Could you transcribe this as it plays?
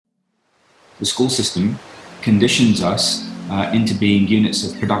the school system conditions us into being units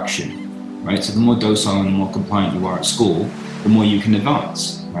of production, right? So the more docile and the more compliant you are at school, the more you can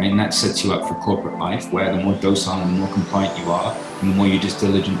advance, right? And that sets you up for corporate life, where the more docile and the more compliant you are, and the more you just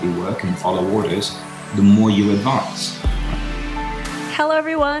diligently work and follow orders, the more you advance. Hello,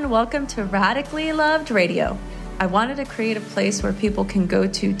 everyone. Welcome to Radically Loved Radio. I wanted to create a place where people can go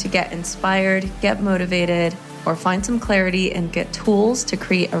to get inspired, get motivated, or find some clarity and get tools to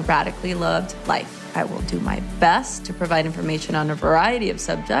create a radically loved life. I will do my best to provide information on a variety of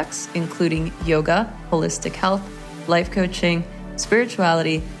subjects, including yoga, holistic health, life coaching,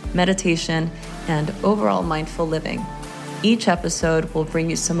 spirituality, meditation, and overall mindful living. Each episode will bring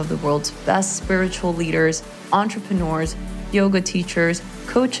you some of the world's best spiritual leaders, entrepreneurs, yoga teachers,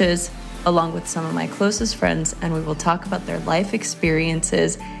 coaches, along with some of my closest friends, and we will talk about their life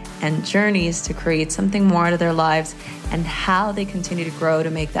experiences and journeys to create something more out of their lives and how they continue to grow to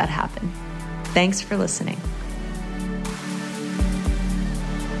make that happen. Thanks for listening.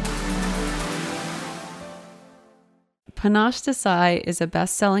 Panache Desai is a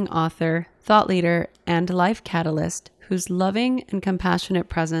best-selling author, thought leader, and life catalyst whose loving and compassionate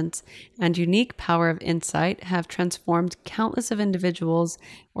presence and unique power of insight have transformed countless of individuals,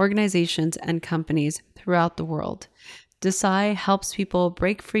 organizations, and companies throughout the world. Desai helps people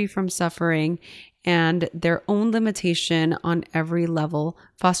break free from suffering and their own limitation on every level,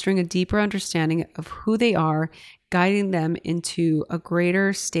 fostering a deeper understanding of who they are, guiding them into a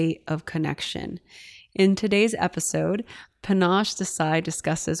greater state of connection. In today's episode, Panache Desai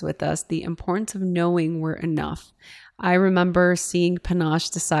discusses with us the importance of knowing we're enough. I remember seeing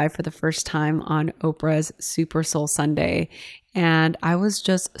Panache Desai for the first time on Oprah's Super Soul Sunday, and I was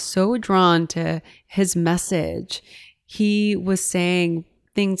just so drawn to his message. He was saying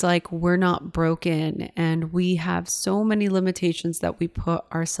things like, we're not broken, and we have so many limitations that we put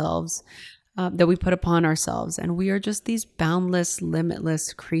upon ourselves, and we are just these boundless,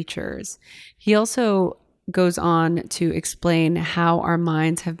 limitless creatures. He also goes on to explain how our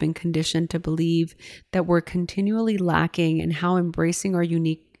minds have been conditioned to believe that we're continually lacking and how embracing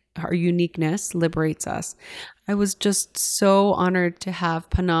our uniqueness liberates us. I was just so honored to have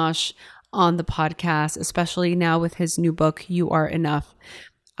Panache on the podcast, especially now with his new book, You Are Enough.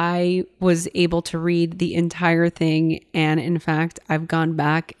 I was able to read the entire thing, and in fact, I've gone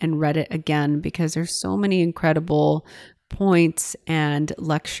back and read it again because there's so many incredible points and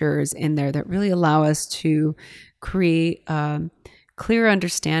lectures in there that really allow us to create a clear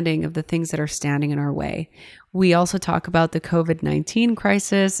understanding of the things that are standing in our way. We also talk about the COVID-19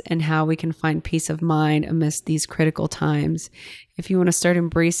 crisis and how we can find peace of mind amidst these critical times. If you want to start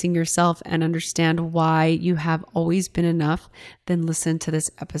embracing yourself and understand why you have always been enough, then listen to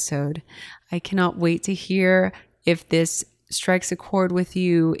this episode. I cannot wait to hear if this strikes a chord with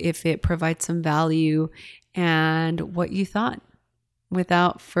you, if it provides some value, and what you thought.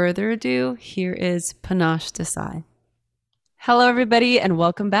 Without further ado, here is Panache Desai. Hello, everybody, and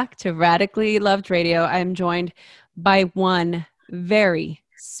welcome back to Radically Loved Radio. I'm joined by one very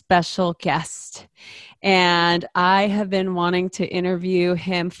special guest, and I have been wanting to interview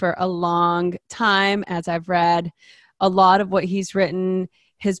him for a long time as I've read a lot of what he's written.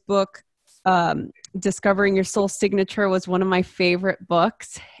 His book, Discovering Your Soul Signature, was one of my favorite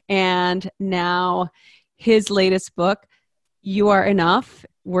books, and now his latest book, You Are Enough.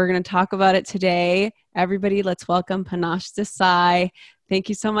 We're going to talk about it today. Everybody, let's welcome Panache Desai. Thank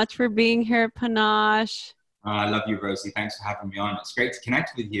you so much for being here, Panache. I love you, Rosie. Thanks for having me on. It's great to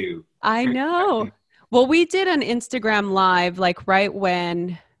connect with you. I know. Well, we did an Instagram live, like right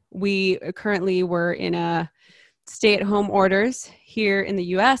when we currently were in a stay-at-home orders here in the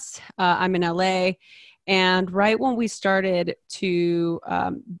US. I'm in LA. And right when we started to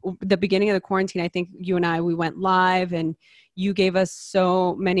the beginning of the quarantine, I think you and we went live, and you gave us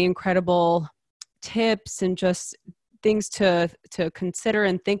so many incredible tips and just things to consider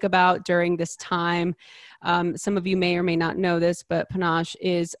and think about during this time. Some of you may or may not know this, but Panache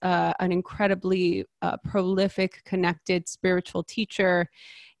is an incredibly prolific, connected spiritual teacher.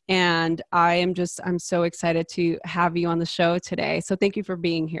 And I'm so excited to have you on the show today. So thank you for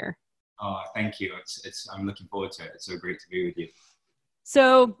being here. Oh, thank you. I'm looking forward to it. It's so great to be with you.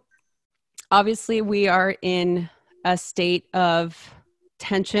 So obviously we are in a state of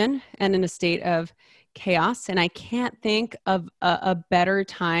tension and in a state of chaos. And I can't think of a better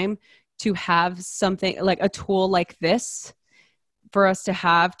time to have something like a tool like this for us to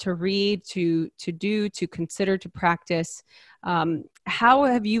have, to read, to do, to consider, to practice. How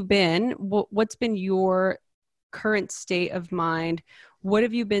have you been? What's been your current state of mind? What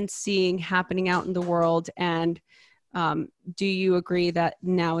have you been seeing happening out in the world? And Do you agree that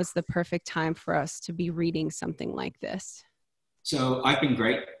now is the perfect time for us to be reading something like this? So I've been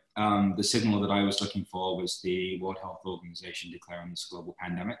great. The signal that I was looking for was the World Health Organization declaring this global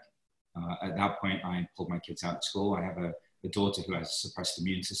pandemic. At that point, I pulled my kids out of school. I have a daughter who has a suppressed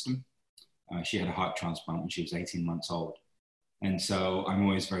immune system. She had a heart transplant when she was 18 months old. And so I'm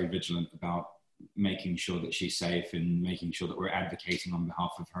always very vigilant about making sure that she's safe and making sure that we're advocating on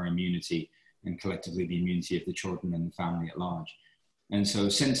behalf of her immunity and collectively the immunity of the children and the family at large. And so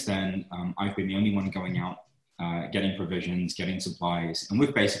since then, I've been the only one going out, getting provisions, getting supplies, and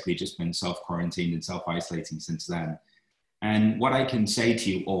we've basically just been self-quarantined and self-isolating since then. And what I can say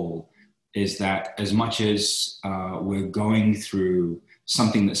to you all is that as much as we're going through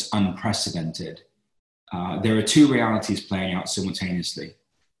something that's unprecedented, there are two realities playing out simultaneously.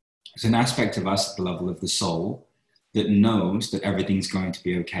 There's an aspect of us at the level of the soul that knows that everything's going to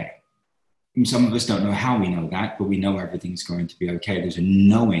be okay. And some of us don't know how we know that, but we know everything's going to be okay. There's a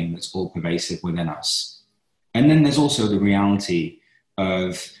knowing that's all pervasive within us. And then there's also the reality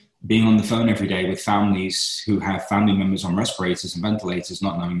of being on the phone every day with families who have family members on respirators and ventilators,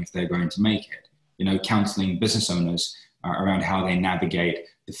 not knowing if they're going to make it. You know, counseling business owners around how they navigate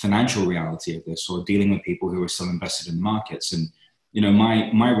the financial reality of this, or dealing with people who are still invested in markets. And, you know,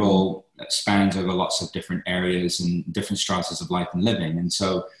 my role spans over lots of different areas and different stratas of life and living. And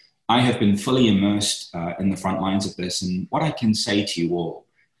so I have been fully immersed in the front lines of this. And what I can say to you all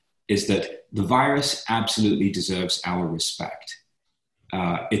is that the virus absolutely deserves our respect.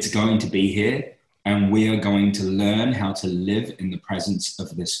 It's going to be here, and we are going to learn how to live in the presence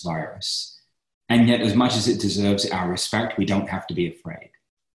of this virus. And yet, as much as it deserves our respect, we don't have to be afraid.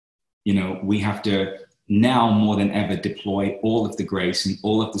 You know, we have to now more than ever deploy all of the grace and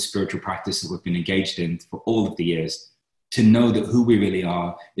all of the spiritual practice that we've been engaged in for all of the years to know that who we really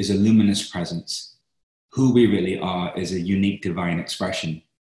are is a luminous presence. Who we really are is a unique divine expression.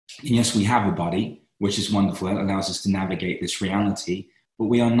 And yes, we have a body, which is wonderful. It allows us to navigate this reality, but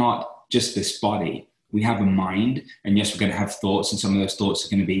we are not just this body. We have a mind, and yes, we're going to have thoughts, and some of those thoughts are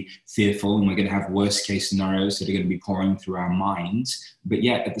going to be fearful, and we're going to have worst case scenarios that are going to be pouring through our minds. But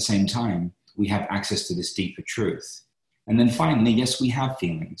yet, at the same time, we have access to this deeper truth. And then finally, yes, we have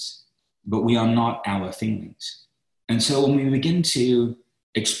feelings, but we are not our feelings. And so when we begin to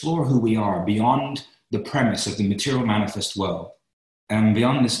explore who we are beyond the premise of the material manifest world, and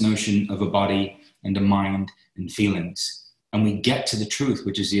beyond this notion of a body and a mind and feelings, and we get to the truth,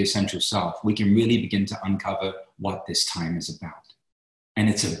 which is the essential self, we can really begin to uncover what this time is about. And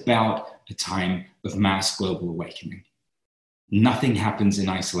it's about a time of mass global awakening. Nothing happens in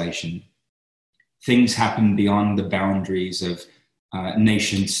isolation. Things happen beyond the boundaries of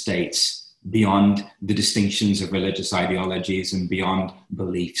nation states, beyond the distinctions of religious ideologies, and beyond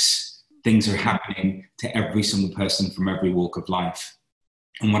beliefs. Things are happening to every single person from every walk of life.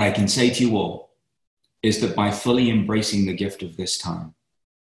 And what I can say to you all is that by fully embracing the gift of this time,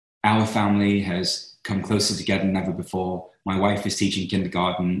 our family has come closer together than ever before. My wife is teaching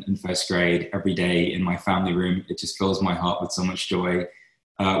kindergarten and first grade every day in my family room. It just fills my heart with so much joy.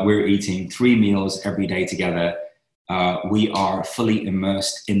 We're eating 3 meals every day together. We are fully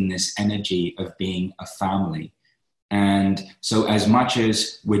immersed in this energy of being a family. And so as much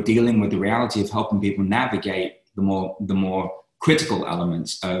as we're dealing with the reality of helping people navigate the more critical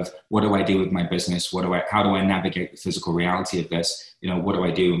elements of what do I do with my business? How do I navigate the physical reality of this? You know, what do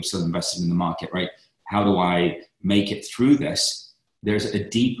I do? I'm still invested in the market, right? How do I make it through this? There's a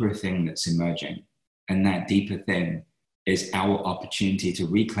deeper thing that's emerging. And that deeper thing is our opportunity to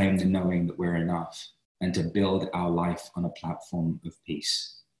reclaim the knowing that we're enough and to build our life on a platform of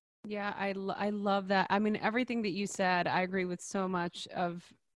peace. Yeah, I love that. I mean, everything that you said, I agree with so much of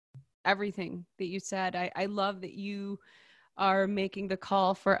everything that you said. I love that you are making the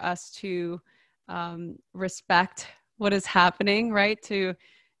call for us to respect what is happening, right?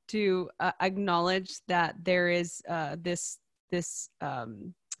 To acknowledge that there is this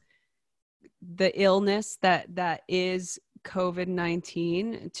the illness that is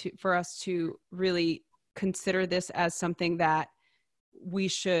COVID-19, for us to really consider this as something that we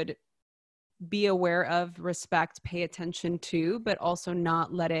should be aware of, respect, pay attention to, but also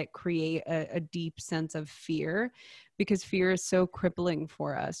not let it create a deep sense of fear, because fear is so crippling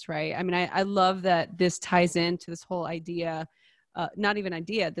for us, right? I mean, I love that this ties into this whole idea, not even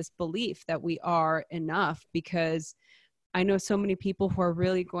idea, this belief that we are enough, because I know so many people who are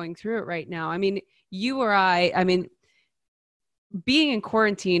really going through it right now. I mean, you or I mean, being in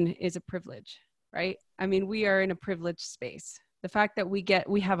quarantine is a privilege, right? I mean, we are in a privileged space. The fact that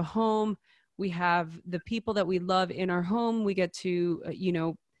we have a home, we have the people that we love in our home, we get to,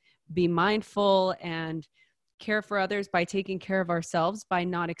 be mindful and care for others by taking care of ourselves, by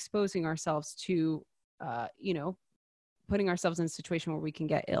not exposing ourselves to, putting ourselves in a situation where we can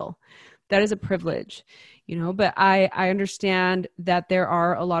get ill. That is a privilege, but I understand that there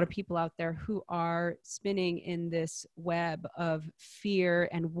are a lot of people out there who are spinning in this web of fear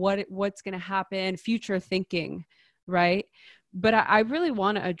and what's going to happen, future thinking, right? But I really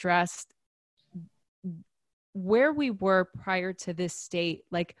want to address where we were prior to this state.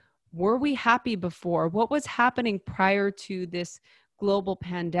 Like, were we happy before? What was happening prior to this global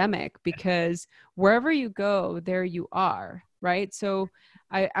pandemic? Because wherever you go, there you are, right? So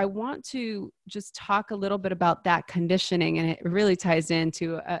I want to just talk a little bit about that conditioning, and it really ties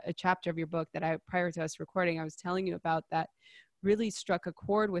into a chapter of your book that prior to us recording, I was telling you about, that really struck a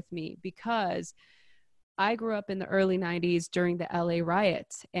chord with me, because I grew up in the early 90s during the LA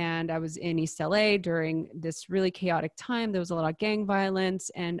riots, and I was in East LA during this really chaotic time. There was a lot of gang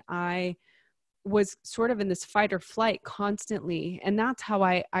violence, and I was sort of in this fight or flight constantly. And that's how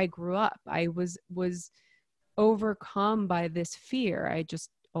I grew up. I was overcome by this fear. I just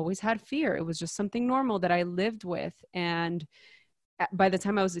always had fear. It was just something normal that I lived with. And by the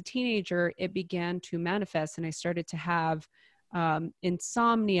time I was a teenager, it began to manifest, and I started to have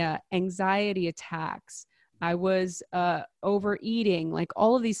insomnia, anxiety attacks. I was overeating. Like,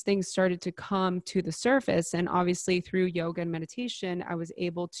 all of these things started to come to the surface. And obviously through yoga and meditation, I was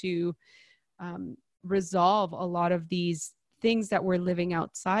able to resolve a lot of these things that were living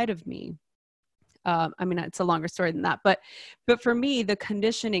outside of me. I mean, it's a longer story than that, but for me, the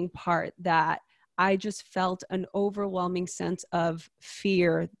conditioning part, that I just felt an overwhelming sense of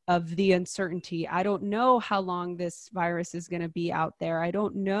fear, of the uncertainty. I don't know how long this virus is going to be out there. I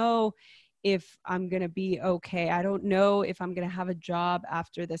don't know if I'm going to be okay. I don't know if I'm going to have a job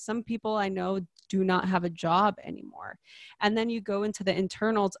after this. Some people I know do not have a job anymore. And then you go into the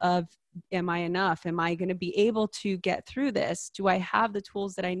internals of, am I enough? Am I going to be able to get through this? Do I have the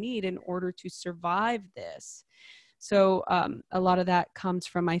tools that I need in order to survive this? So a lot of that comes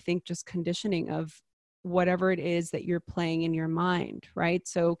from, I think, just conditioning of whatever it is that you're playing in your mind, right?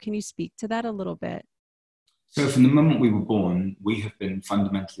 So can you speak to that a little bit? So from the moment we were born, we have been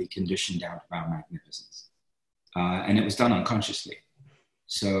fundamentally conditioned out of our magnificence. And it was done unconsciously.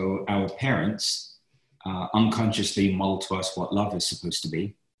 So our parents unconsciously modeled to us what love is supposed to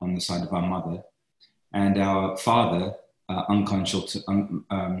be on the side of our mother. And our father unconsciously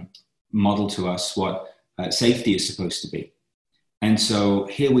modeled to us what safety is supposed to be. And so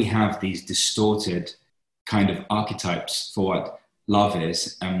here we have these distorted kind of archetypes for what love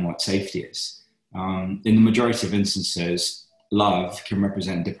is and what safety is. In the majority of instances, love can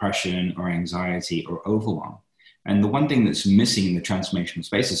represent depression or anxiety or overwhelm. And the one thing that's missing in the transformational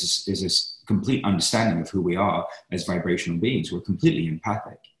space is this complete understanding of who we are as vibrational beings. We're completely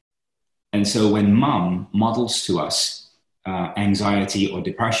empathic. And so when mom models to us anxiety or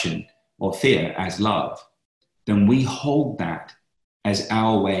depression or fear as love, then we hold that as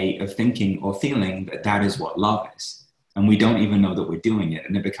our way of thinking or feeling that that is what love is. And we don't even know that we're doing it.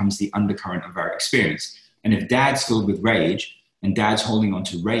 And it becomes the undercurrent of our experience. And if dad's filled with rage and dad's holding on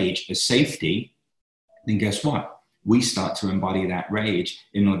to rage as safety, then guess what? We start to embody that rage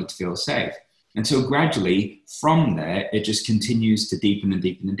in order to feel safe. And so gradually from there, it just continues to deepen and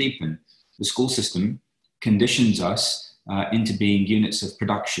deepen and deepen. The school system conditions us into being units of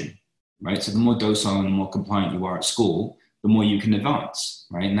production, right? So the more docile and the more compliant you are at school, the more you can advance,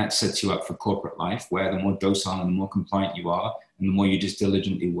 right? And that sets you up for corporate life, where the more docile and the more compliant you are, and the more you just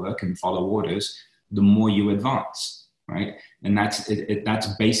diligently work and follow orders, the more you advance, right? And that's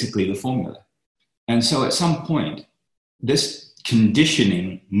basically the formula. And so at some point, this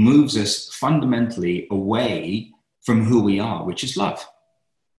conditioning moves us fundamentally away from who we are, which is love,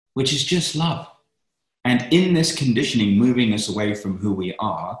 which is just love. And in this conditioning moving us away from who we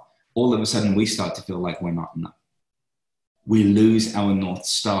are, all of a sudden we start to feel like we're not enough. We lose our North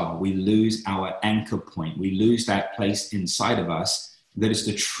Star. We lose our anchor point. We lose that place inside of us that is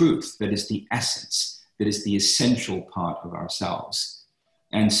the truth, that is the essence, that is the essential part of ourselves.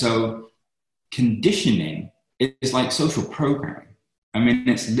 And so conditioning is like social programming. I mean,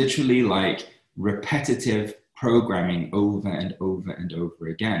 it's literally like repetitive programming over and over and over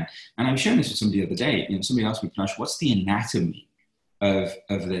again. And I was sharing this with somebody the other day. Somebody asked me, Panache, what's the anatomy of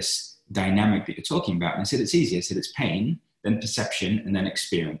this dynamic that you're talking about? And I said, it's easy. I said, it's pain, then perception, and then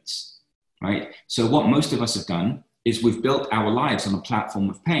experience, right? So what most of us have done is we've built our lives on a platform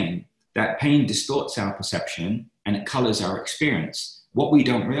of pain. That pain distorts our perception and it colors our experience. What we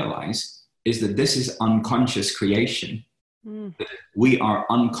don't realize is that this is unconscious creation. That we are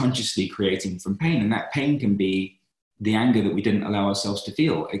unconsciously creating from pain, and that pain can be the anger that we didn't allow ourselves to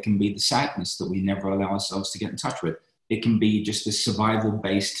feel. It can be the sadness that we never allow ourselves to get in touch with. It can be just the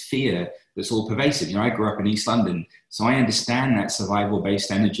survival-based fear that's all pervasive. You know, I grew up in East London, so I understand that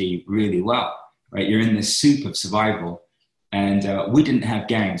survival-based energy really well, right? You're in this soup of survival. And we didn't have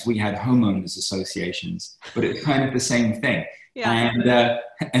gangs, we had homeowners associations, but it's kind of the same thing. Yeah.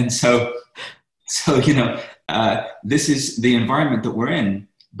 And so you know, this is the environment that we're in,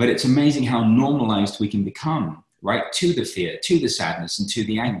 but it's amazing how normalized we can become, right? To the fear, to the sadness, and to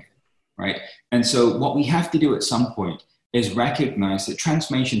the anger, right? And so what we have to do at some point is recognize that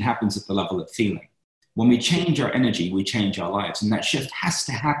transformation happens at the level of feeling. When we change our energy, we change our lives. And that shift has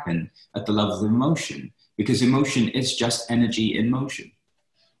to happen at the level of emotion, because emotion is just energy in motion.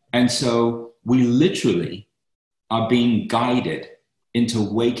 And so we literally are being guided into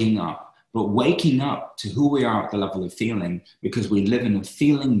waking up, but waking up to who we are at the level of feeling, because we live in a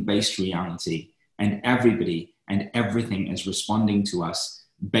feeling-based reality, and everybody and everything is responding to us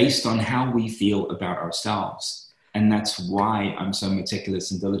based on how we feel about ourselves. And that's why I'm so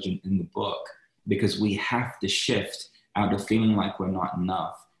meticulous and diligent in the book, because we have to shift out of feeling like we're not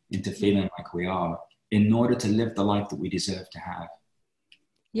enough into feeling like we are, in order to live the life that we deserve to have.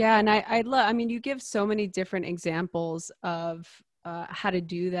 Yeah. And I love, I mean, you give so many different examples of how to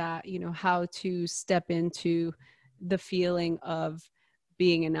do that, you know, how to step into the feeling of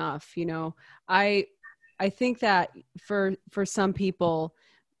being enough. You know, I think that for some people,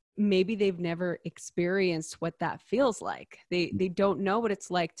 maybe they've never experienced what that feels like. They don't know what it's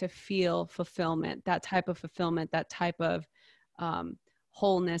like to feel fulfillment, that type of fulfillment, that type of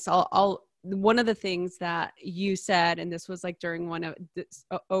wholeness. One of the things that you said, and this was like during one of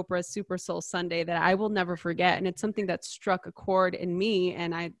Oprah's Super Soul Sunday, that I will never forget. And it's something that struck a chord in me,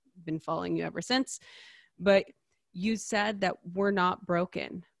 and I've been following you ever since. But you said that we're not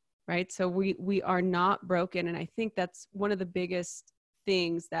broken, right? So we are not broken. And I think that's one of the biggest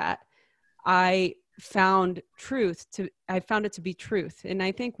things that I found it to be truth. And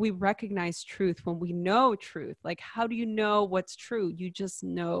I think we recognize truth when we know truth. Like, how do you know what's true? You just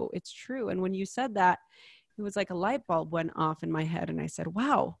know it's true. And when you said that, it was like a light bulb went off in my head. And I said,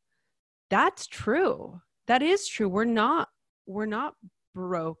 wow, that's true. That is true. We're not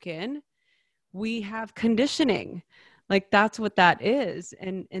broken. We have conditioning. Like, that's what that is.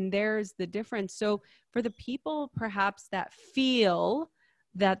 And there's the difference. So for the people perhaps that feel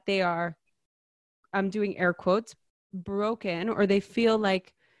that they are, I'm doing air quotes, broken, or they feel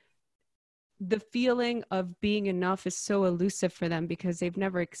like the feeling of being enough is so elusive for them because they've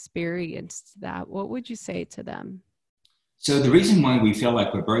never experienced that, what would you say to them? So the reason why we feel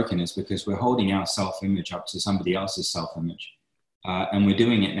like we're broken is because we're holding our self-image up to somebody else's self-image. And we're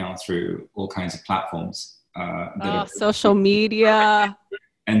doing it now through all kinds of platforms that are social media.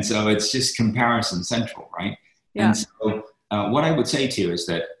 And so it's just comparison central, right? Yeah. And so what I would say to you is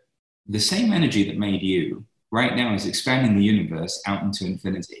that the same energy that made you right now is expanding the universe out into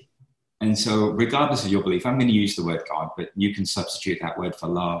infinity. And so regardless of your belief, I'm going to use the word God, but you can substitute that word for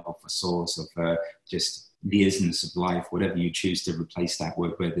love or for source or for just the isness of life, whatever you choose to replace that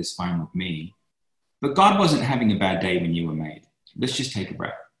word with is fine with me. But God wasn't having a bad day when you were made. Let's just take a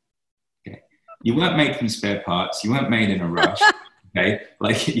breath. Okay. You weren't made from spare parts. You weren't made in a rush. Okay.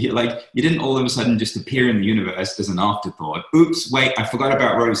 Like you didn't all of a sudden just appear in the universe as an afterthought. Oops, wait, I forgot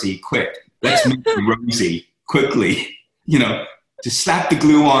about Rosie. Quick. Let's make Rosie quickly, to slap the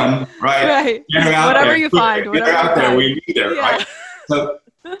glue on, right? Get her out whatever there. You find. Get her out there. We need her, yeah.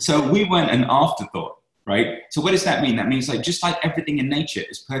 Right? So we weren't an afterthought, right? So what does that mean? That means just like everything in nature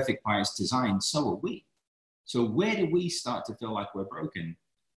is perfect by its design, so are we. So where do we start to feel like we're broken?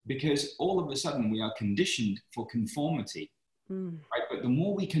 Because all of a sudden we are conditioned for conformity, right? But the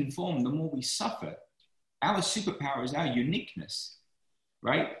more we conform, the more we suffer. Our superpower is our uniqueness,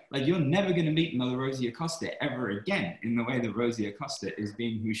 right? Like, you're never going to meet another Rosie Acosta ever again in the way that Rosie Acosta is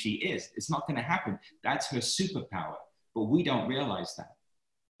being who she is. It's not going to happen. That's her superpower, but we don't realize that.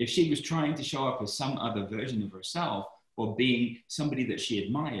 If she was trying to show up as some other version of herself, or being somebody that she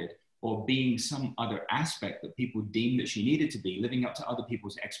admired, or being some other aspect that people deemed that she needed to be, living up to other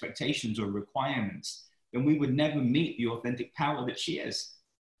people's expectations or requirements, then we would never meet the authentic power that she is.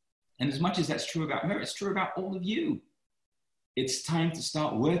 And as much as that's true about her, it's true about all of you. It's time to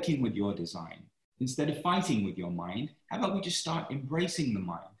start working with your design. Instead of fighting with your mind, how about we just start embracing the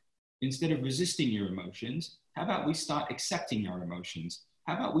mind? Instead of resisting your emotions, how about we start accepting our emotions?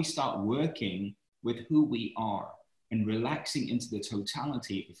 How about we start working with who we are and relaxing into the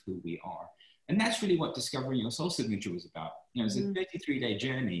totality of who we are? And that's really what Discovering Your Soul Signature was about. It's a 33-day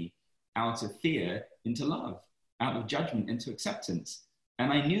journey out of fear into love, out of judgment into acceptance.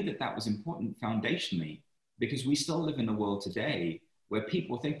 And I knew that that was important foundationally, because we still live in a world today where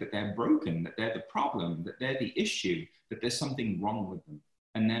people think that they're broken, that they're the problem, that they're the issue, that there's something wrong with them,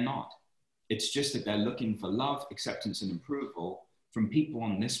 and they're not. It's just that they're looking for love, acceptance, and approval from people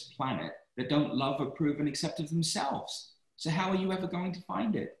on this planet that don't love, approve, and accept of themselves. So how are you ever going to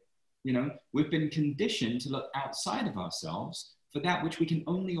find it? You know, we've been conditioned to look outside of ourselves for that which we can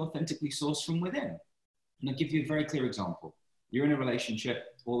only authentically source from within. And I'll give you a very clear example. You're in a relationship,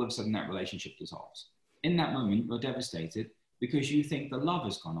 all of a sudden that relationship dissolves. In that moment, you're devastated because you think the love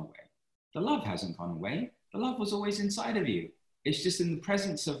has gone away. The love hasn't gone away. The love was always inside of you. It's just in the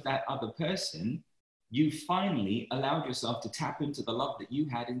presence of that other person, you finally allowed yourself to tap into the love that you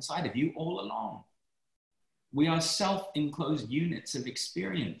had inside of you all along. We are self-enclosed units of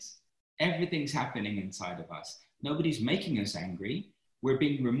experience. Everything's happening inside of us. Nobody's making us angry. We're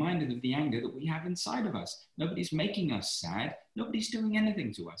being reminded of the anger that we have inside of us. Nobody's making us sad. Nobody's doing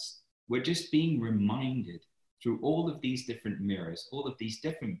anything to us. We're just being reminded through all of these different mirrors, all of these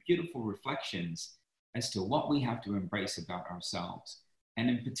different beautiful reflections as to what we have to embrace about ourselves. And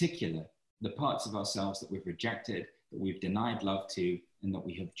in particular, the parts of ourselves that we've rejected, that we've denied love to, and that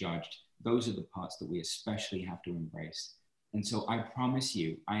we have judged. Those are the parts that we especially have to embrace. And so I promise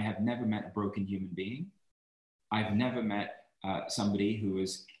you, I have never met a broken human being. I've never met somebody who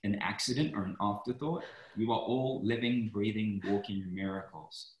is an accident or an afterthought. You are all living, breathing, walking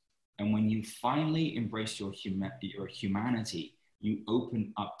miracles. And when you finally embrace your humanity, you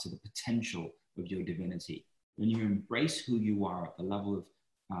open up to the potential of your divinity. When you embrace who you are at the level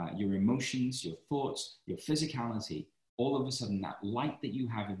of your emotions, your thoughts, your physicality, all of a sudden that light that you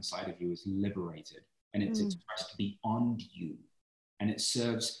have inside of you is liberated and it's expressed beyond you. And it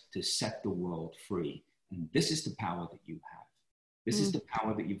serves to set the world free. And this is the power that you have. This is the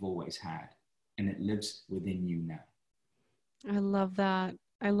power that you've always had. And it lives within you now. I love that.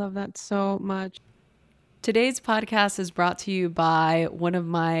 I love that so much. Today's podcast is brought to you by one of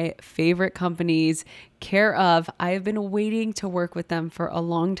my favorite companies, Care Of. I have been waiting to work with them for a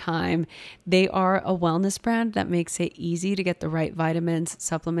long time. They are a wellness brand that makes it easy to get the right vitamins,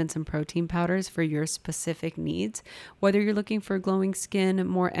 supplements, and protein powders for your specific needs. Whether you're looking for glowing skin,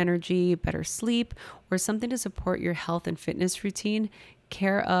 more energy, better sleep, or something to support your health and fitness routine,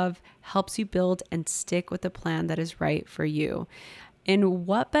 Care Of helps you build and stick with a plan that is right for you. And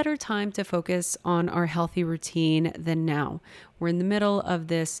what better time to focus on our healthy routine than now? We're in the middle of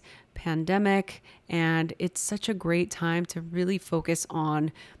this pandemic, and it's such a great time to really focus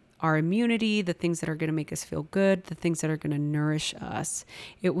on our immunity, the things that are going to make us feel good, the things that are going to nourish us.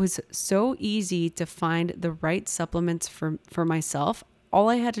 It was so easy to find the right supplements for myself. All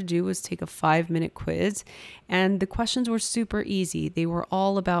I had to do was take a 5-minute quiz, and the questions were super easy. They were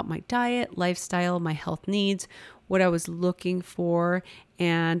all about my diet, lifestyle, my health needs, what I was looking for.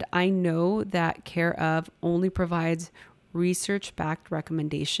 And I know that Care Of only provides research-backed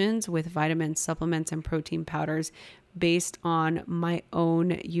recommendations with vitamins, supplements, and protein powders based on my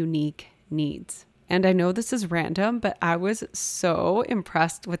own unique needs. And I know this is random, but I was so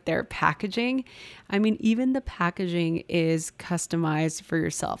impressed with their packaging. I mean, even the packaging is customized for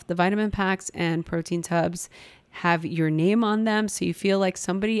yourself. The vitamin packs and protein tubs have your name on them, so you feel like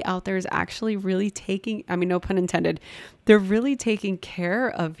somebody out there is actually really taking, I mean, no pun intended, they're really taking care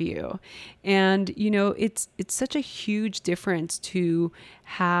of you. And, you know, it's such a huge difference to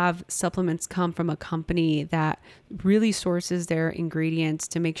have supplements come from a company that really sources their ingredients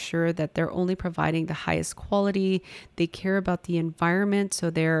to make sure that they're only providing the highest quality. They care about the environment, so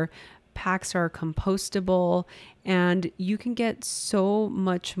their packs are compostable, and you can get so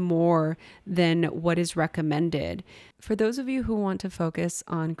much more than what is recommended. For those of you who want to focus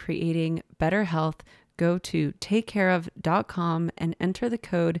on creating better health, go to takecareof.com and enter the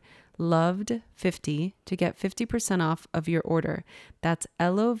code LOVED50 to get 50% off of your order. That's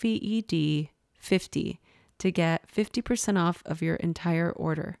LOVED 50 to get 50% off of your entire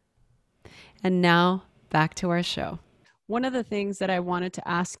order. And now back to our show. One of the things that I wanted to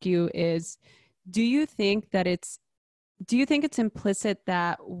ask you is, do you think it's implicit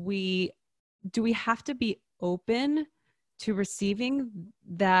that we have to be open to receiving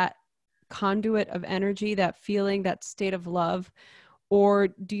that conduit of energy, that feeling, that state of love? Or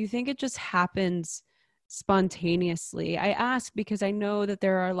do you think it just happens spontaneously? I ask because I know that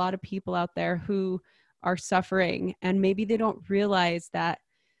there are a lot of people out there who are suffering, and maybe they don't realize that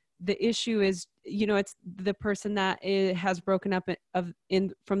the issue is, you know, it's the person that has broken up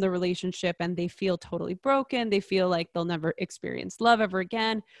from the relationship, and they feel totally broken. They feel like they'll never experience love ever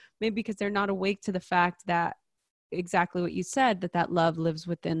again, maybe because they're not awake to the fact that exactly what you said, that love lives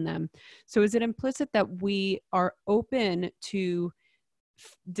within them. So is it implicit that we are open to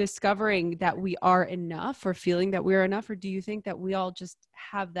discovering that we are enough, or feeling that we're enough? Or do you think that we all just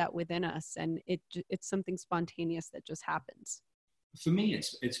have that within us, and it's something spontaneous that just happens? For me,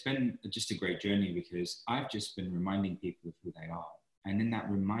 it's been just a great journey, because I've just been reminding people of who they are. And in that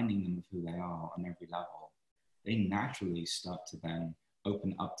reminding them of who they are on every level, they naturally start to then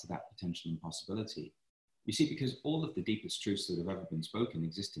open up to that potential and possibility. You see, because all of the deepest truths that have ever been spoken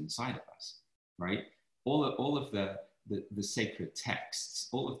exist inside of us, right? All of the sacred texts,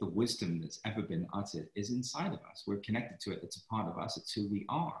 all of the wisdom that's ever been uttered is inside of us. We're connected to it. It's a part of us. It's who we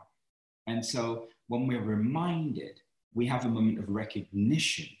are. And so when we're reminded, we have a moment of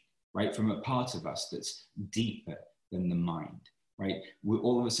recognition, right, from a part of us that's deeper than the mind, right?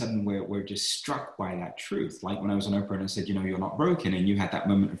 All of a sudden, we're just struck by that truth. Like when I was on Oprah and I said, you're not broken, and you had that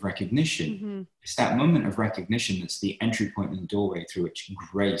moment of recognition. Mm-hmm. It's that moment of recognition that's the entry point in the doorway through which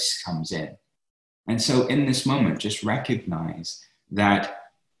grace comes in. And so in this moment, just recognize that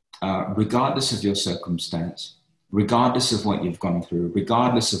regardless of your circumstance, regardless of what you've gone through,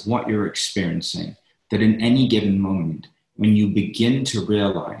 regardless of what you're experiencing, that in any given moment, when you begin to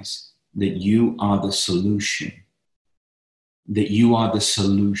realize that you are the solution, that you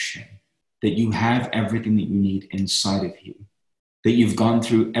have everything that you need inside of you, that you've gone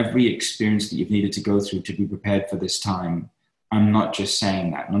through every experience that you've needed to go through to be prepared for this time. I'm not just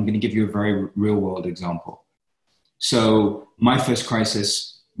saying that. And I'm going to give you a very real world example. So my first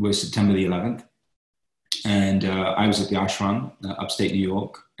crisis was September the 11th. And I was at the ashram, upstate New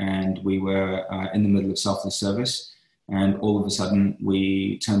York, and we were in the middle of selfless service. And all of a sudden,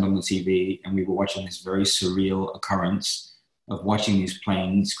 we turned on the TV and we were watching this very surreal occurrence of watching these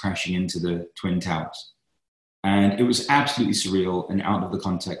planes crashing into the Twin Towers. And it was absolutely surreal and out of the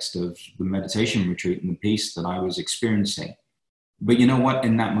context of the meditation retreat and the peace that I was experiencing. But you know what?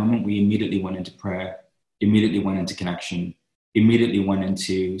 In that moment, we immediately went into prayer, immediately went into connection, immediately went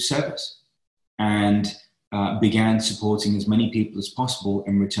into service, and began supporting as many people as possible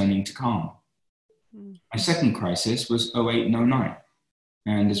in returning to calm. My second crisis was 08 and 09.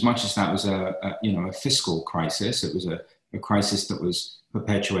 And as much as that was a fiscal crisis, it was a crisis that was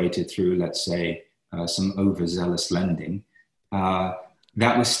perpetuated through, let's say, some overzealous lending.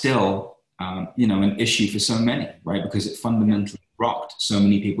 That was still, an issue for so many, right? Because it fundamentally rocked so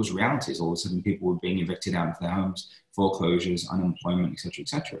many people's realities. All of a sudden, people were being evicted out of their homes, foreclosures, unemployment, et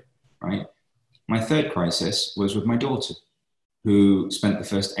cetera, right? My third crisis was with my daughter, who spent the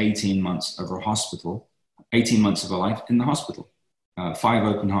first 18 months of her life in the hospital. 5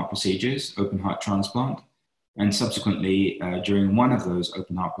 open heart procedures, open heart transplant. And subsequently, during one of those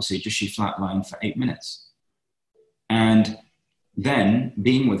open heart procedures, she flatlined for 8 minutes. And then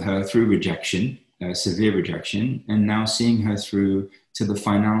being with her through rejection, severe rejection, and now seeing her through to the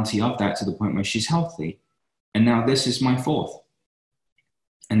finality of that, to the point where she's healthy. And now this is my fourth.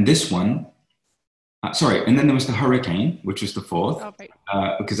 And this one, and then there was the hurricane, which was the fourth,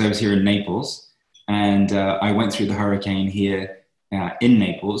 because I was here in Naples. And I went through the hurricane here in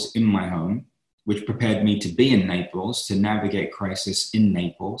Naples, in my home, which prepared me to be in Naples, to navigate crisis in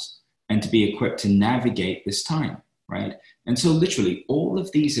Naples, and to be equipped to navigate this time, right? And so literally all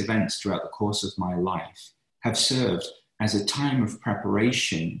of these events throughout the course of my life have served as a time of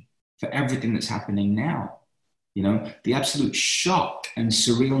preparation for everything that's happening now. The absolute shock and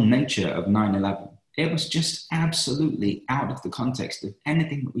surreal nature of 9/11. It was just absolutely out of the context of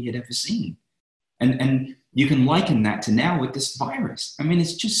anything that we had ever seen. And you can liken that to now with this virus. I mean,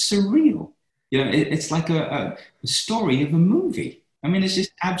 it's just surreal. It's like a story of a movie. I mean, it's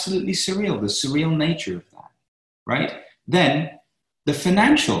just absolutely surreal, the surreal nature of that, right? Then the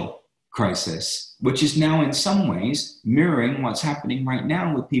financial crisis, which is now in some ways mirroring what's happening right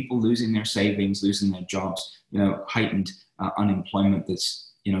now with people losing their savings, losing their jobs, heightened unemployment that's,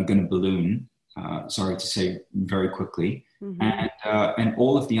 going to balloon, sorry to say, very quickly, and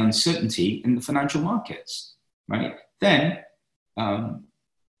all of the uncertainty in the financial markets, right? Then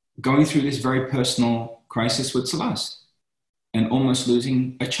going through this very personal crisis with Celeste and almost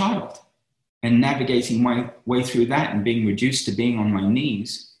losing a child and navigating my way through that and being reduced to being on my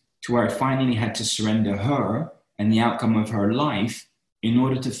knees to where I finally had to surrender her and the outcome of her life in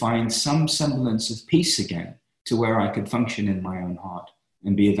order to find some semblance of peace again, to where I could function in my own heart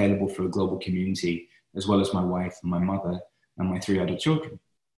and be available for a global community, as well as my wife and my mother and my 3 other children.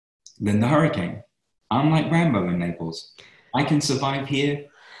 Then the hurricane. I'm like Rambo in Naples. I can survive here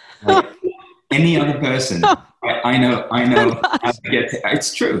like any other person. I know how to get to,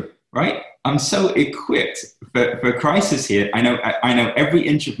 it's true, right? I'm so equipped for crisis here. I know every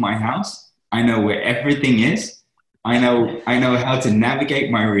inch of my house. I know where everything is. I know how to navigate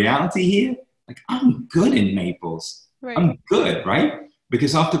my reality here. Like, I'm good in Naples. Right. I'm good, right?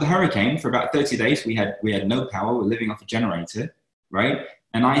 Because after the hurricane, for about 30 days, we had no power. We're living off a generator, right?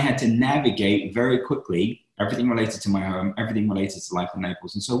 And I had to navigate very quickly everything related to my home, everything related to life in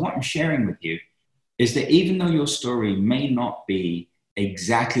Naples. And so what I'm sharing with you is that even though your story may not be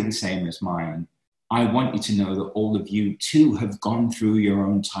exactly the same as mine, I want you to know that all of you too have gone through your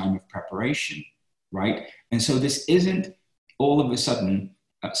own time of preparation, right? And so this isn't all of a sudden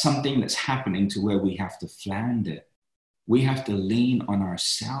something that's happening to where we have to flounder. We have to lean on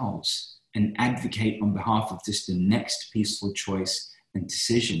ourselves and advocate on behalf of just the next peaceful choice and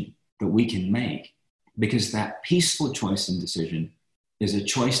decision that we can make. Because that peaceful choice and decision is a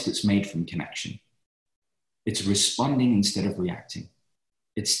choice that's made from connection. It's responding instead of reacting.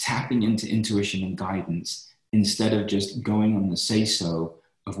 It's tapping into intuition and guidance instead of just going on the say-so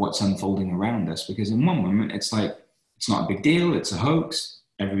of what's unfolding around us. Because in one moment, it's like, it's not a big deal, it's a hoax,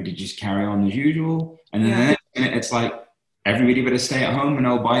 everybody just carry on as usual. And then the next minute, it's like, everybody better stay at home. And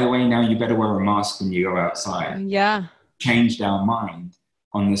oh, by the way, now you better wear a mask when you go outside. Yeah. Changed our mind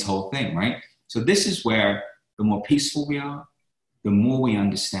on this whole thing, right? So this is where the more peaceful we are, the more we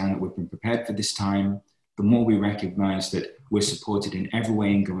understand that we've been prepared for this time, the more we recognize that we're supported in every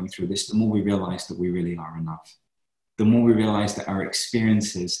way in going through this, the more we realize that we really are enough. The more we realize that our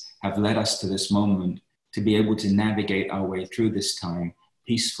experiences have led us to this moment to be able to navigate our way through this time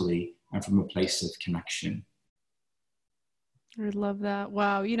peacefully and from a place of connection. I love that.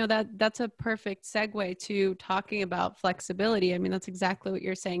 Wow. You know, that's a perfect segue to talking about flexibility. I mean, that's exactly what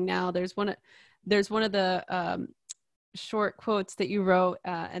you're saying now. There's one of the short quotes that you wrote,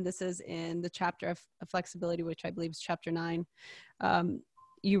 and this is in the chapter of flexibility, which I believe is chapter 9.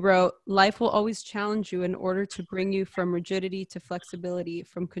 You wrote, "Life will always challenge you in order to bring you from rigidity to flexibility,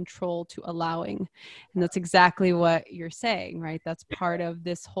 from control to allowing." And that's exactly what you're saying, right? That's part of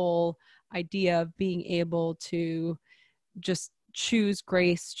this whole idea of being able to just choose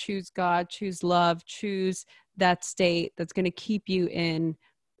grace, choose God, choose love, choose that state that's going to keep you in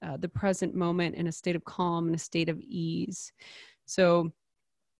the present moment, in a state of calm, in a state of ease. So,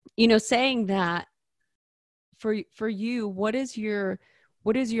 you know, saying that, for you, what is your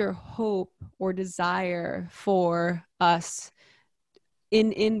hope or desire for us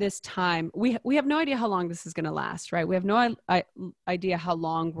in this time? We have no idea how long this is going to last, right? We have no idea how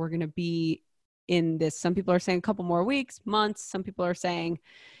long we're going to be in this. Some people are saying a couple more weeks, months. Some people are saying,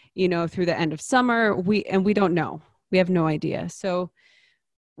 you know, through the end of summer. We don't know. We have no idea. So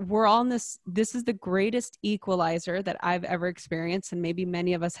we're all in this is the greatest equalizer that I've ever experienced, and maybe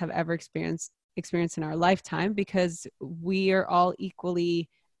many of us have ever experienced in our lifetime, because we are all equally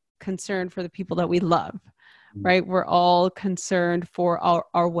concerned for the people that we love, right? We're all concerned for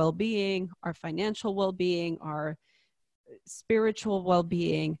our well-being, our financial well-being, our spiritual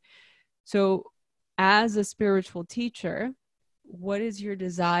well-being. So as a spiritual teacher, what is your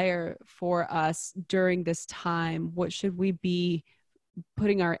desire for us during this time? What should we be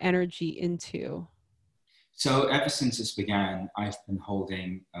putting our energy into? So ever since this began, I've been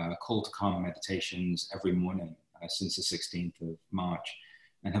holding call to calm meditations every morning since the 16th of March,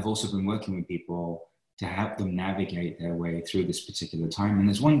 and have also been working with people to help them navigate their way through this particular time. And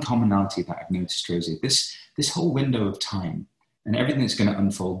there's one commonality that I've noticed, Rosie. This whole window of time and everything that's going to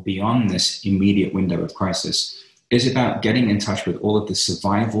unfold beyond this immediate window of crisis is about getting in touch with all of the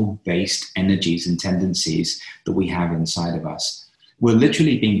survival-based energies and tendencies that we have inside of us. We're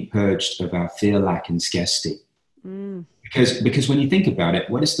literally being purged of our fear, lack, and scarcity. Because when you think about it,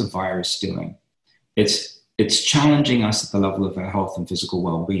 what is the virus doing? It's challenging us at the level of our health and physical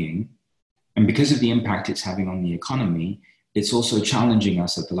well-being. And because of the impact it's having on the economy, it's also challenging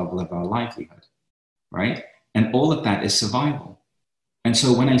us at the level of our livelihood, right? And all of that is survival. And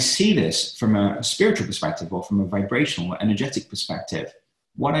so when I see this from a spiritual perspective, or from a vibrational or energetic perspective,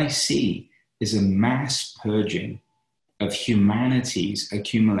 what I see is a mass purging of humanity's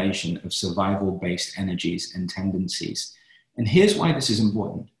accumulation of survival-based energies and tendencies. And here's why this is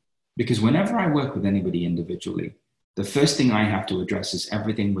important. Because whenever I work with anybody individually, the first thing I have to address is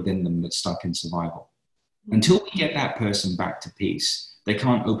everything within them that's stuck in survival. Until we get that person back to peace, they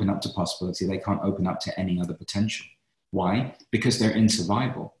can't open up to possibility. They can't open up to any other potential. Why? Because they're in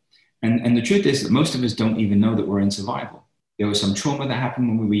survival. And the truth is that most of us don't even know that we're in survival. There was some trauma that happened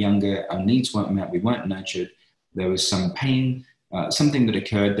when we were younger. Our needs weren't met. We weren't nurtured. There was some pain, something that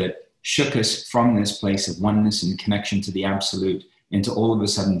occurred that shook us from this place of oneness and connection to the absolute into all of a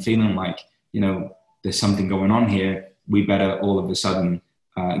sudden feeling like, you know, there's something going on here. We better all of a sudden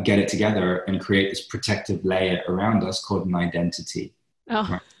get it together and create this protective layer around us called an identity. Oh.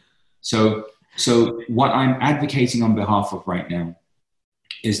 Right? So what I'm advocating on behalf of right now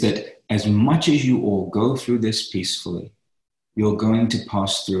is that as much as you all go through this peacefully, you're going to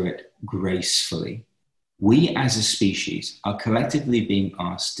pass through it gracefully. We as a species are collectively being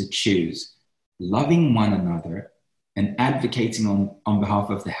asked to choose loving one another and advocating on behalf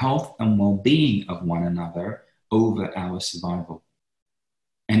of the health and well-being of one another over our survival.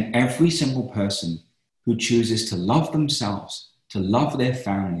 And every single person who chooses to love themselves, to love their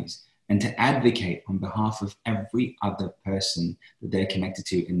families, and to advocate on behalf of every other person that they're connected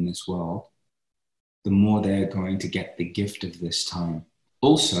to in this world, the more they're going to get the gift of this time.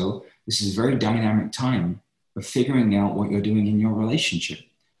 Also, this is a very dynamic time of figuring out what you're doing in your relationship.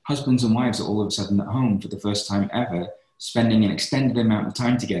 Husbands and wives are all of a sudden at home for the first time ever, spending an extended amount of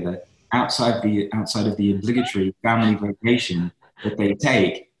time together outside of the obligatory family vacation that they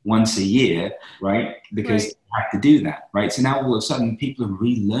take once a year, right? Because Right. they have to do that, right? So now all of a sudden people are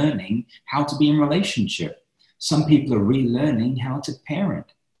relearning how to be in relationship. Some people are relearning how to parent,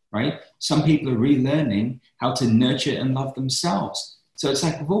 right? Some people are relearning how to nurture and love themselves. So it's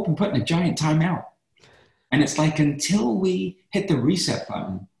like we've all been put in a giant timeout. And it's like until we hit the reset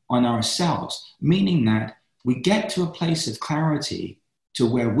button on ourselves, meaning that we get to a place of clarity to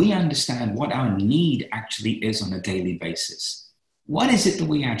where we understand what our need actually is on a daily basis. What is it that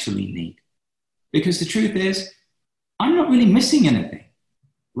we actually need? Because the truth is, I'm not really missing anything,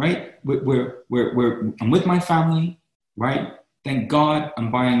 right? I'm with my family, right? Thank God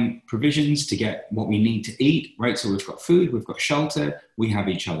I'm buying provisions to get what we need to eat, right? So we've got food, we've got shelter, we have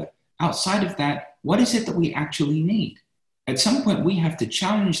each other. Outside of that, what is it that we actually need? At some point, we have to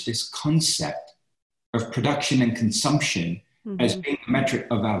challenge this concept of production and consumption as being a metric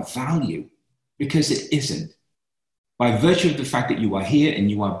of our value, because it isn't. By virtue of the fact that you are here and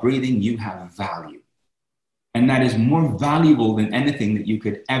you are breathing, you have value. And that is more valuable than anything that you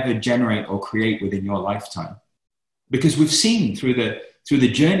could ever generate or create within your lifetime. Because we've seen through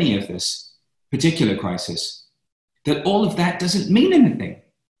the journey of this particular crisis that all of that doesn't mean anything.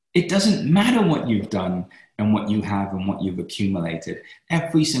 It doesn't matter what you've done and what you have and what you've accumulated.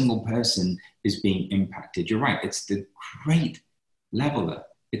 Every single person is being impacted. You're right. It's the great leveler.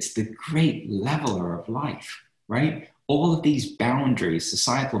 It's the great leveler of life, right? All of these boundaries,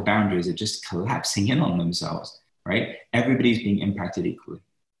 societal boundaries, are just collapsing in on themselves, right? Everybody's being impacted equally.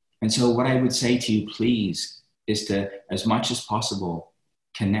 And so what I would say to you, please, is to, as much as possible,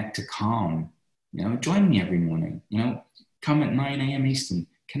 connect to calm. Join me every morning. Come at 9 a.m. Eastern.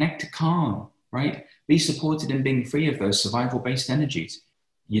 Connect to calm, right? Be supported in being free of those survival-based energies.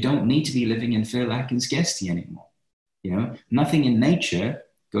 You don't need to be living in fear, lack, and scarcity anymore. Nothing in nature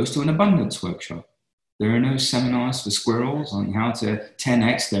goes to an abundance workshop. There are no seminars for squirrels on how to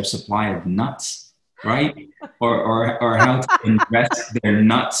 10x their supply of nuts, right? Or how to invest their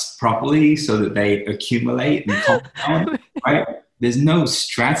nuts properly so that they accumulate and compound, right? There's no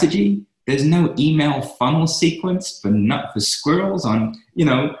strategy. There's no email funnel sequence for squirrels on,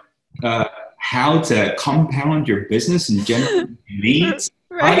 how to compound your business and generate leads,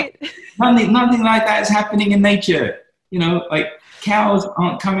 right? Nothing like that is happening in nature. Like cows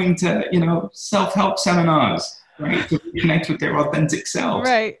aren't coming to, self-help seminars, right? To connect with their authentic selves.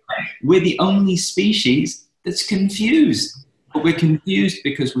 Right. We're the only species that's confused. But we're confused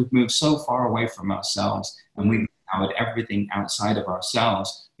because we've moved so far away from ourselves and we've empowered everything outside of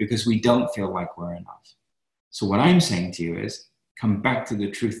ourselves because we don't feel like we're enough. So what I'm saying to you is come back to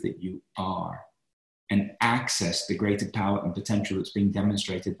the truth that you are and access the greater power and potential that's being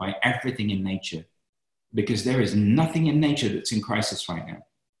demonstrated by everything in nature, because there is nothing in nature that's in crisis right now.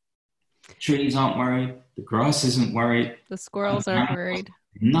 Trees aren't worried. The grass isn't worried. The squirrels aren't worried.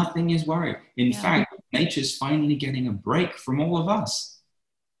 Nothing is worried. In fact, nature's finally getting a break from all of us.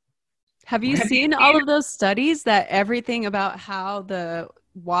 Have you seen all of those studies that everything about how the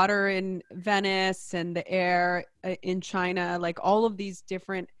water in Venice and the air in China, like all of these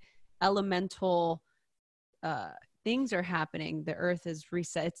different elemental things are happening? The earth is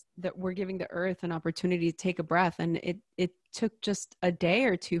reset. It's that we're giving the earth an opportunity to take a breath. And it took just a day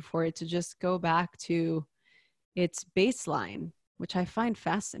or two for it to just go back to its baseline, which I find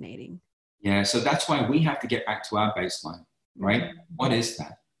fascinating. Yeah, so that's why we have to get back to our baseline, right? Mm-hmm. What is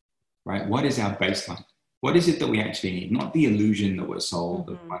that, right? What is our baseline? What is it that we actually need? Not the illusion that we're sold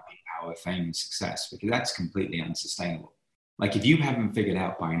of money, power, fame, and success, because that's completely unsustainable. Like if you haven't figured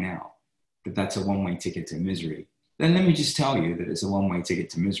out by now that that's a one-way ticket to misery, then let me just tell you that it's a one-way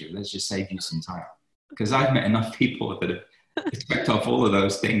ticket to misery. Let's just save you some time. Because I've met enough people that have checked off all of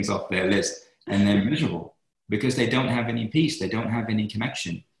those things off their list and they're miserable because they don't have any peace. They don't have any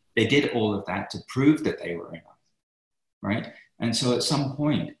connection. They did all of that to prove that they were enough, right? And so at some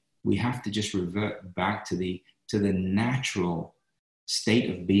point, we have to just revert back to the natural state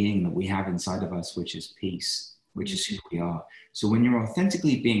of being that we have inside of us, which is peace. which is who we are. So when you're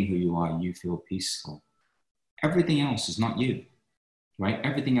authentically being who you are, you feel peaceful. Everything else is not you, right?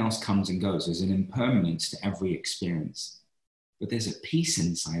 Everything else comes and goes. There's an impermanence to every experience, but there's a peace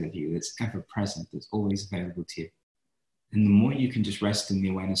inside of you that's ever present, that's always available to you. And the more you can just rest in the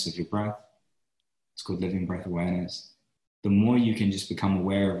awareness of your breath, it's called living breath awareness, the more you can just become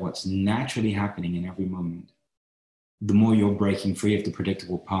aware of what's naturally happening in every moment, the more you're breaking free of the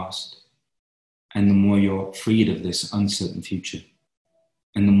predictable past, and the more you're freed of this uncertain future.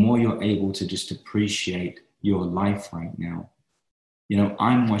 And the more you're able to just appreciate your life right now. You know,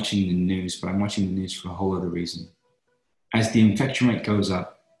 I'm watching the news, but I'm watching the news for a whole other reason. As the infection rate goes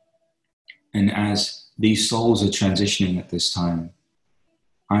up, and as these souls are transitioning at this time,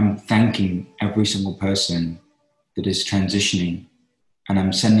 I'm thanking every single person that is transitioning, and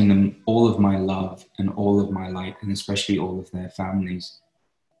I'm sending them all of my love and all of my light, and especially all of their families.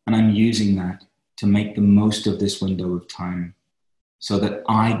 And I'm using that to make the most of this window of time so that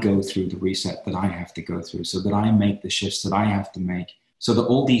I go through the reset that I have to go through, so that I make the shifts that I have to make, so that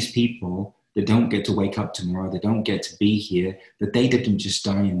all these people that don't get to wake up tomorrow, that don't get to be here, that they didn't just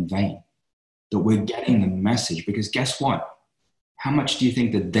die in vain, that we're getting the message. Because guess what? How much do you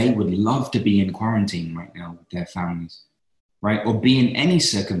think that they would love to be in quarantine right now with their families, right? Or be in any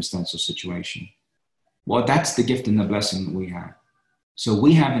circumstance or situation? Well, that's the gift and the blessing that we have. So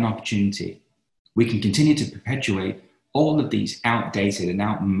we have an opportunity. We can continue to perpetuate all of these outdated and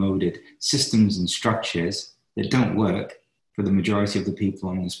outmoded systems and structures that don't work for the majority of the people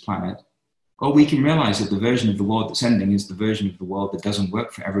on this planet. Or we can realize that the version of the world that's ending is the version of the world that doesn't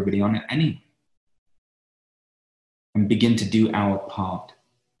work for everybody on it anyway. And begin to do our part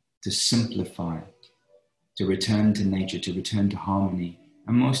to simplify, to return to nature, to return to harmony,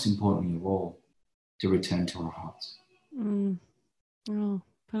 and most importantly of all, to return to our hearts. Oh,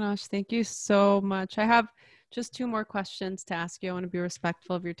 Panache, thank you so much. I have just two more questions to ask you. I want to be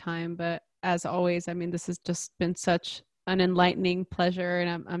respectful of your time, but as always, I mean, this has just been such an enlightening pleasure,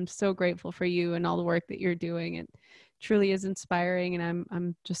 and I'm so grateful for you and all the work that you're doing. It truly is inspiring, and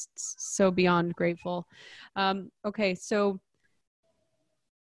I'm just so beyond grateful. Okay, so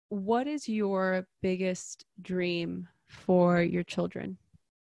what is your biggest dream for your children?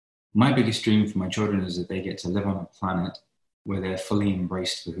 My biggest dream for my children is that they get to live on a planet where they're fully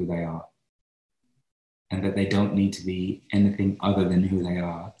embraced for who they are, and that they don't need to be anything other than who they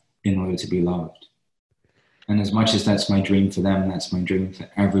are in order to be loved. And as much as that's my dream for them, that's my dream for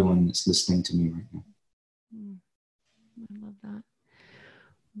everyone that's listening to me right now. I love that.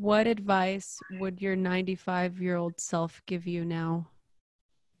 What advice would your 95-year-old self give you now?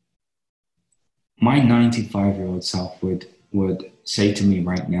 My 95-year-old self would say to me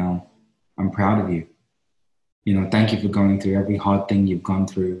right now, I'm proud of you. You know, thank you for going through every hard thing you've gone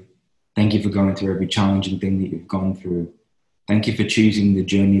through. Thank you for going through every challenging thing that you've gone through. Thank you for choosing the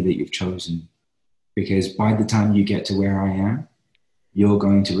journey that you've chosen. Because by the time you get to where I am, you're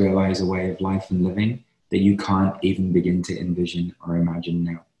going to realize a way of life and living that you can't even begin to envision or imagine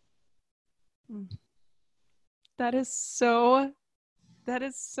now. That is so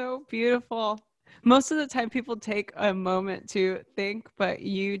beautiful. Most of the time people take a moment to think, but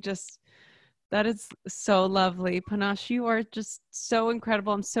that is so lovely. Panache, you are just so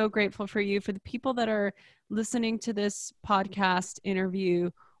incredible. I'm so grateful for you. For the people that are listening to this podcast interview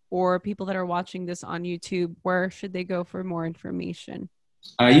or people that are watching this on YouTube, where should they go for more information?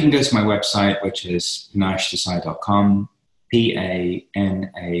 You can go to my website, which is panachedesai.com,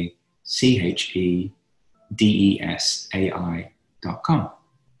 PANACHEDESAI.com.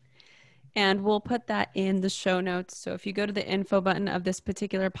 And we'll put that in the show notes. So if you go to the info button of this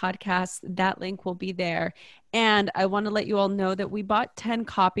particular podcast, that link will be there. And I want to let you all know that we bought 10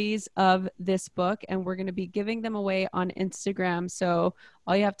 copies of this book, and we're going to be giving them away on Instagram. So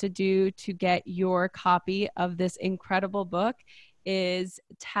all you have to do to get your copy of this incredible book is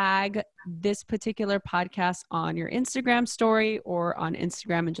tag this particular podcast on your Instagram story or on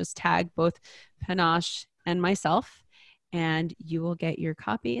Instagram, and just tag both Panache and myself, and you will get your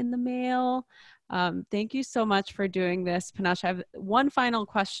copy in the mail. Thank you so much for doing this, Panache. I have one final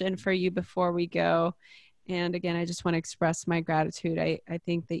question for you before we go. And again, I just want to express my gratitude. I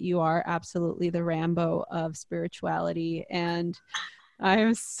think that you are absolutely the Rambo of spirituality, and I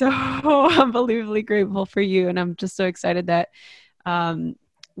am so unbelievably grateful for you. And I'm just so excited that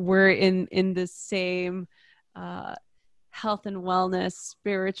we're in the same health and wellness,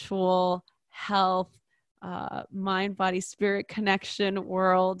 spiritual health, mind, body, spirit connection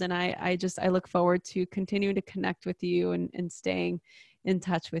world. And I look forward to continuing to connect with you and staying in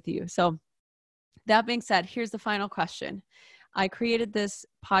touch with you. So that being said, here's the final question. I created this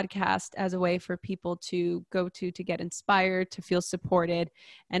podcast as a way for people to go to get inspired, to feel supported.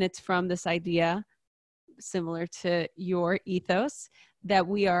 And it's from this idea, similar to your ethos, that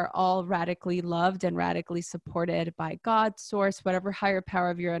we are all radically loved and radically supported by God, source, whatever higher power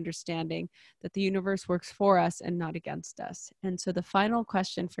of your understanding, that the universe works for us and not against us. And so the final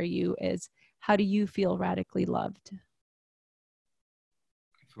question for you is, how do you feel radically loved? I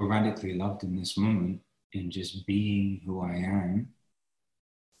feel radically loved in this moment, in just being who I am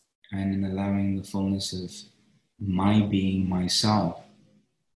and in allowing the fullness of my being myself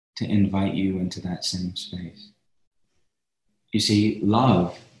to invite you into that same space. You see,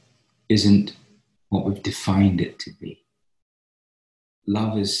 love isn't what we've defined it to be.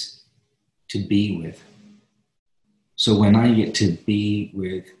 Love is to be with. So when I get to be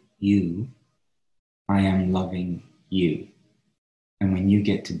with you, I am loving you. And when you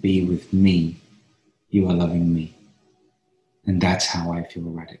get to be with me, you are loving me. And that's how I feel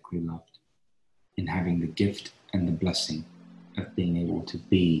radically loved, in having the gift and the blessing of being able to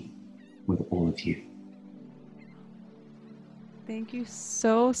be with all of you. Thank you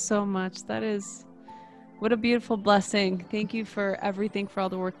so, so much. That is, what a beautiful blessing. Thank you for everything, for all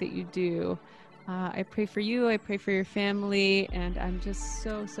the work that you do. I pray for you. I pray for your family. And I'm just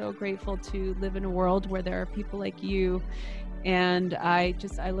so, so grateful to live in a world where there are people like you. And I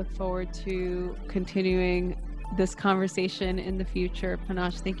look forward to continuing this conversation in the future.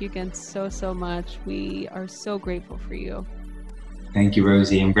 Panache, thank you again so, so much. We are so grateful for you. Thank you,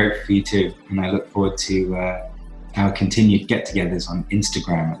 Rosie. I'm grateful for you too. And I look forward to our continued get-togethers on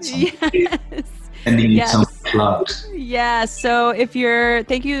Instagram at some point. Yes. Sending you some love. Yeah. So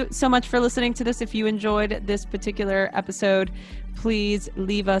thank you so much for listening to this. If you enjoyed this particular episode, please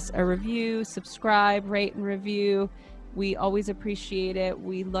leave us a review, subscribe, rate, and review. We always appreciate it.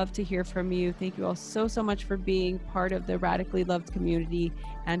 We love to hear from you. Thank you all so, so much for being part of the Radically Loved community.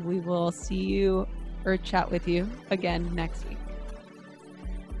 And we will see you or chat with you again next week.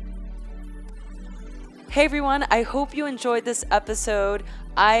 Hey everyone, I hope you enjoyed this episode.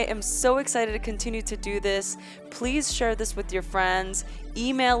 I am so excited to continue to do this. Please share this with your friends.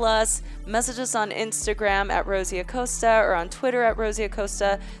 Email us, message us on Instagram at Rosie Acosta or on Twitter at Rosie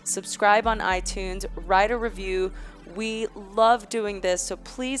Acosta. Subscribe on iTunes, write a review. We love doing this, so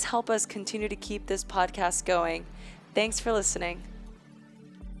please help us continue to keep this podcast going. Thanks for listening.